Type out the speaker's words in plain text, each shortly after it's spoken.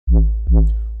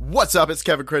What's up? It's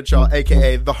Kevin Crenshaw,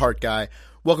 aka The Heart Guy.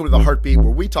 Welcome to The Heartbeat,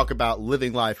 where we talk about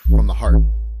living life from the heart.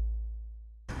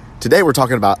 Today we're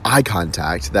talking about eye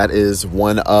contact. That is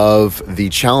one of the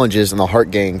challenges in the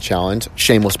Heart Gang Challenge.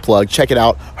 Shameless plug. Check it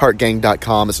out,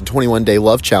 heartgang.com. It's a 21-day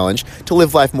love challenge to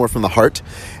live life more from the heart.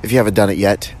 If you haven't done it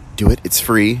yet, do it. It's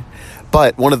free.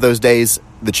 But one of those days,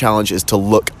 the challenge is to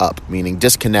look up, meaning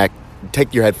disconnect,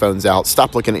 take your headphones out,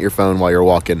 stop looking at your phone while you're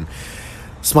walking.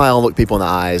 Smile, look people in the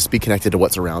eyes, be connected to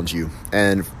what's around you.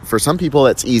 And for some people,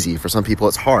 that's easy. For some people,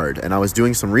 it's hard. And I was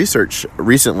doing some research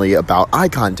recently about eye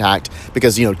contact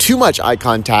because, too much eye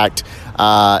contact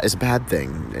is a bad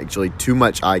thing. Actually, too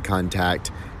much eye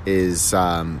contact is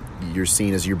you're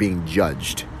seen as you're being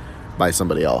judged by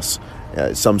somebody else.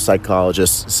 Some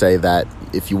psychologists say that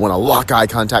if you want to lock eye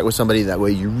contact with somebody, that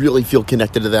way you really feel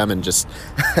connected to them, and just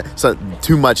so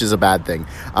too much is a bad thing.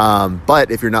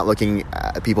 But if you're not looking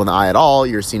at people in the eye at all,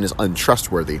 you're seen as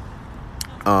untrustworthy.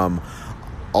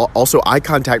 Also, eye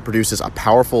contact produces a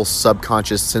powerful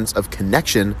subconscious sense of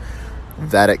connection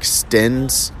that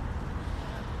extends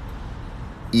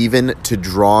even to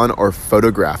drawn or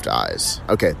photographed eyes.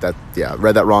 Okay,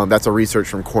 read that wrong. That's a research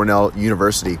from Cornell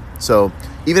University. So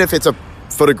even if it's a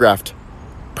photographed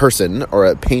person or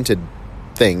a painted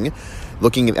thing,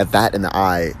 looking at that in the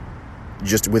eye,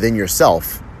 just within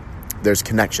yourself, there's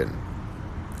connection.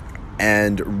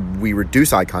 And we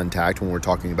reduce eye contact when we're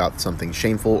talking about something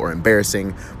shameful or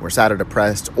embarrassing, we're sad or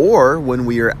depressed, or when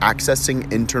we are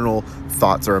accessing internal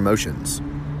thoughts or emotions.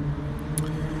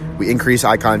 We increase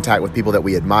eye contact with people that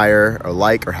we admire or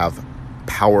like or have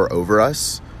power over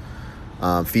us.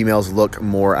 Females look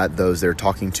more at those they're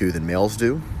talking to than males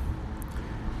do.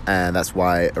 And that's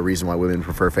a reason why women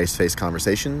prefer face-to-face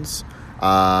conversations.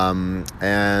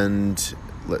 And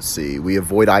let's see, we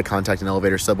avoid eye contact in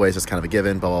elevators, subways. That's kind of a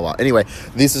given, blah, blah, blah. Anyway,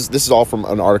 this is all from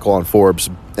an article on Forbes,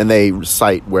 and they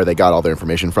cite where they got all their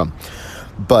information from.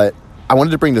 But I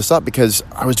wanted to bring this up because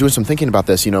I was doing some thinking about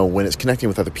this. When it's connecting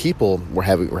with other people, we're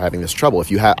having this trouble.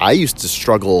 I used to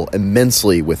struggle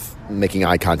immensely with making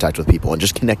eye contact with people and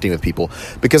just connecting with people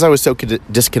because I was so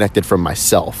disconnected from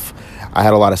myself. I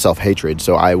had a lot of self-hatred,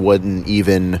 so I wouldn't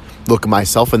even look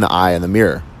myself in the eye in the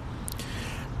mirror.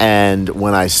 And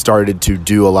when I started to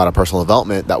do a lot of personal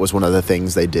development, that was one of the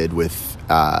things they did with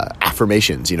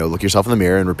affirmations. Look yourself in the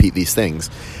mirror and repeat these things.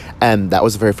 And that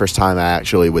was the very first time I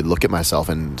actually would look at myself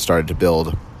and started to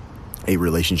build a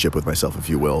relationship with myself, if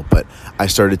you will. But I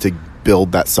started to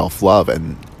build that self-love.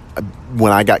 And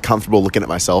when I got comfortable looking at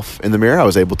myself in the mirror, I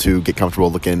was able to get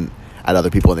comfortable looking at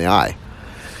other people in the eye.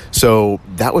 So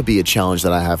that would be a challenge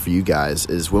that I have for you guys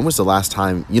is when was the last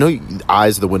time,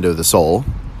 eyes are the window of the soul.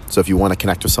 So if you want to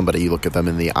connect with somebody, you look at them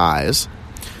in the eyes.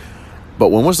 But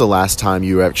when was the last time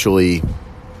you actually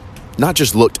not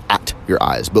just looked at your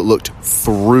eyes, but looked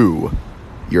through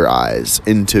your eyes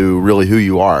into really who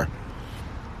you are?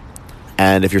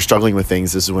 And if you're struggling with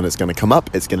things, this is when it's going to come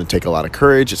up. It's going to take a lot of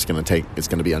courage. It's going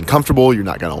to be uncomfortable. You're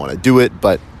not going to want to do it,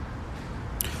 but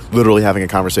literally having a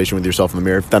conversation with yourself in the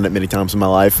mirror, I've done it many times in my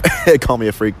life. Call me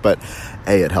a freak, but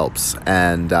hey, it helps.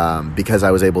 And because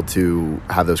I was able to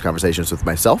have those conversations with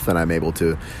myself, and I'm able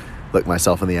to look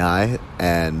myself in the eye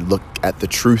and look at the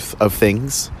truth of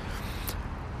things,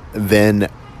 then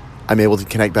I'm able to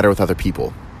connect better with other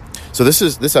people. So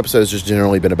this episode has just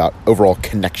generally been about overall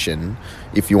connection.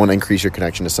 If you want to increase your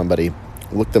connection to somebody,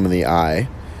 look them in the eye,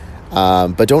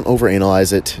 but don't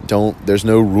overanalyze it. There's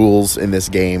no rules in this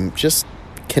game. Just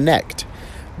connect.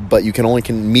 But you can only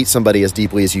meet somebody as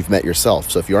deeply as you've met yourself.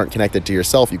 So if you aren't connected to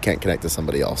yourself, you can't connect to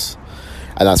somebody else.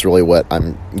 And that's really what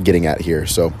I'm getting at here.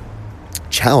 So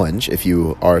challenge, if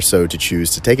you are so to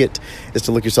choose to take it, is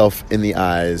to look yourself in the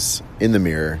eyes, in the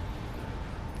mirror,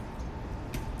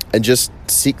 and just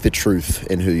seek the truth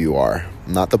in who you are.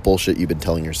 Not the bullshit you've been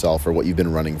telling yourself or what you've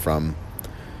been running from.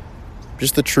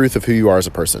 Just the truth of who you are as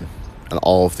a person and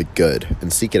all of the good,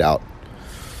 and seek it out.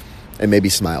 And maybe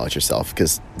smile at yourself,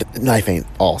 because life ain't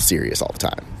all serious all the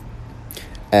time.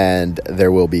 And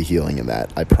there will be healing in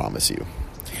that, I promise you.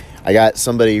 I got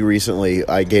somebody recently,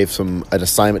 I gave an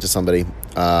assignment to somebody,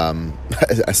 a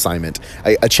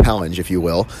challenge, if you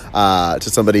will, to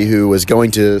somebody who was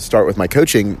going to start with my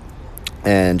coaching,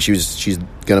 and she's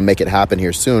going to make it happen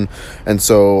here soon. And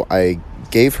so I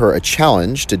gave her a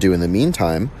challenge to do in the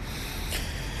meantime.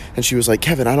 And she was like,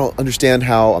 Kevin, I don't understand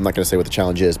how, I'm not going to say what the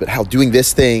challenge is, but how doing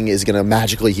this thing is going to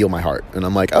magically heal my heart. And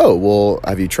I'm like, oh, well,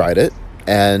 have you tried it?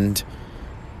 And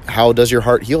how does your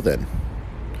heart heal then?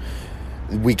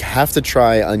 We have to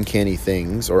try uncanny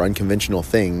things or unconventional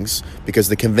things, because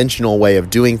the conventional way of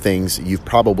doing things you've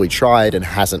probably tried and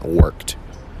hasn't worked,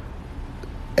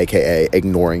 aka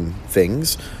ignoring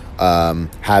things,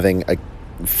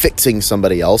 fixing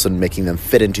somebody else and making them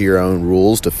fit into your own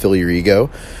rules to fill your ego.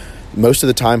 Most of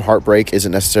the time, heartbreak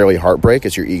isn't necessarily heartbreak,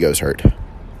 it's your ego's hurt.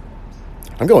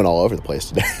 I'm going all over the place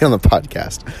today on the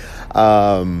podcast.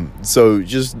 So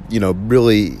just,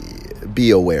 really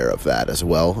be aware of that as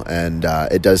well. And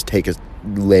it does take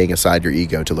laying aside your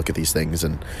ego to look at these things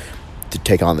and to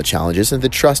take on the challenges and to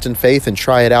trust and faith and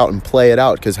try it out and play it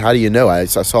out. Because how do you know? I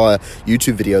saw a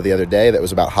YouTube video the other day that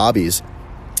was about hobbies.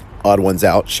 Odd Ones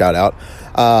Out, shout out.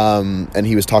 And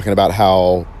he was talking about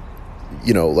how,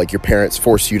 like your parents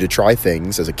force you to try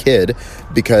things as a kid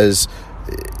because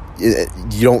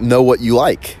you don't know what you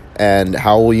like. And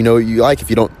how will you know what you like if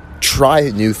you don't try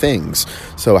new things?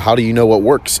 So how do you know what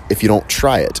works if you don't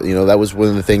try it? That was one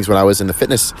of the things when I was in the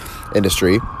fitness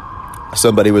industry.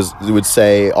 Somebody would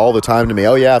say all the time to me,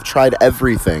 oh yeah, I've tried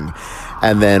everything.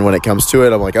 And then when it comes to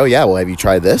it, I'm like, oh yeah, well, have you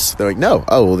tried this? They're like, no.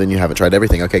 Oh, well, then you haven't tried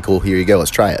everything. Okay, cool. Here you go.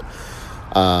 Let's try it.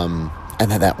 And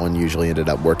then that one usually ended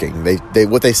up working.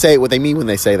 What they mean when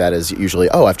they say that is usually,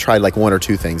 oh, I've tried like one or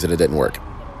two things and it didn't work.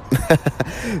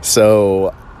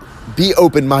 So be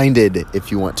open-minded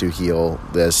if you want to heal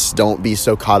this. Don't be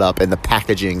so caught up in the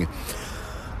packaging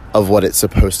of what it's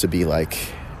supposed to be like.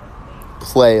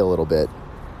 Play a little bit.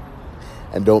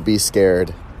 And don't be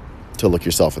scared to look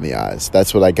yourself in the eyes.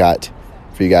 That's what I got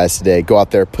for you guys today. Go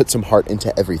out there, put some heart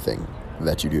into everything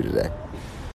that you do today.